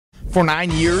For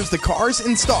 9 years, the cars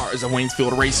and stars of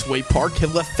Waynesfield Raceway Park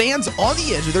have left fans on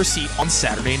the edge of their seat on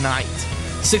Saturday night.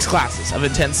 6 classes of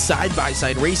intense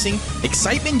side-by-side racing,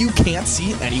 excitement you can't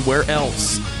see anywhere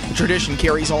else. The tradition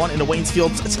carries on into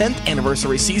Waynesfield's 10th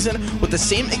anniversary season with the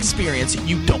same experience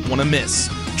you don't want to miss.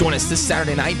 Join us this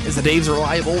Saturday night as the Dave's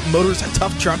Reliable Motors and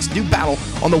Tough Trucks do battle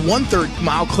on the 1/3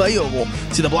 mile clay oval.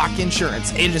 See the Block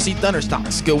Insurance Agency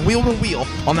Thunderstocks go wheel to wheel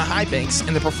on the high banks,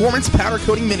 and the Performance Powder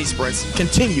Coating Mini Sprints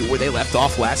continue where they left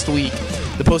off last week.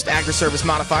 The post-agri service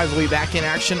modifieds will be back in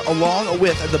action along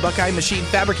with the Buckeye Machine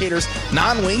Fabricators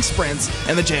non-wing sprints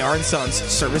and the JR & Sons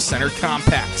Service Center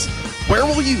Compacts. Where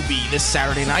will you be this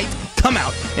Saturday night? Come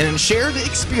out and share the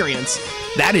experience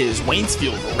that is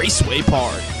Waynesfield Raceway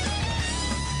Park.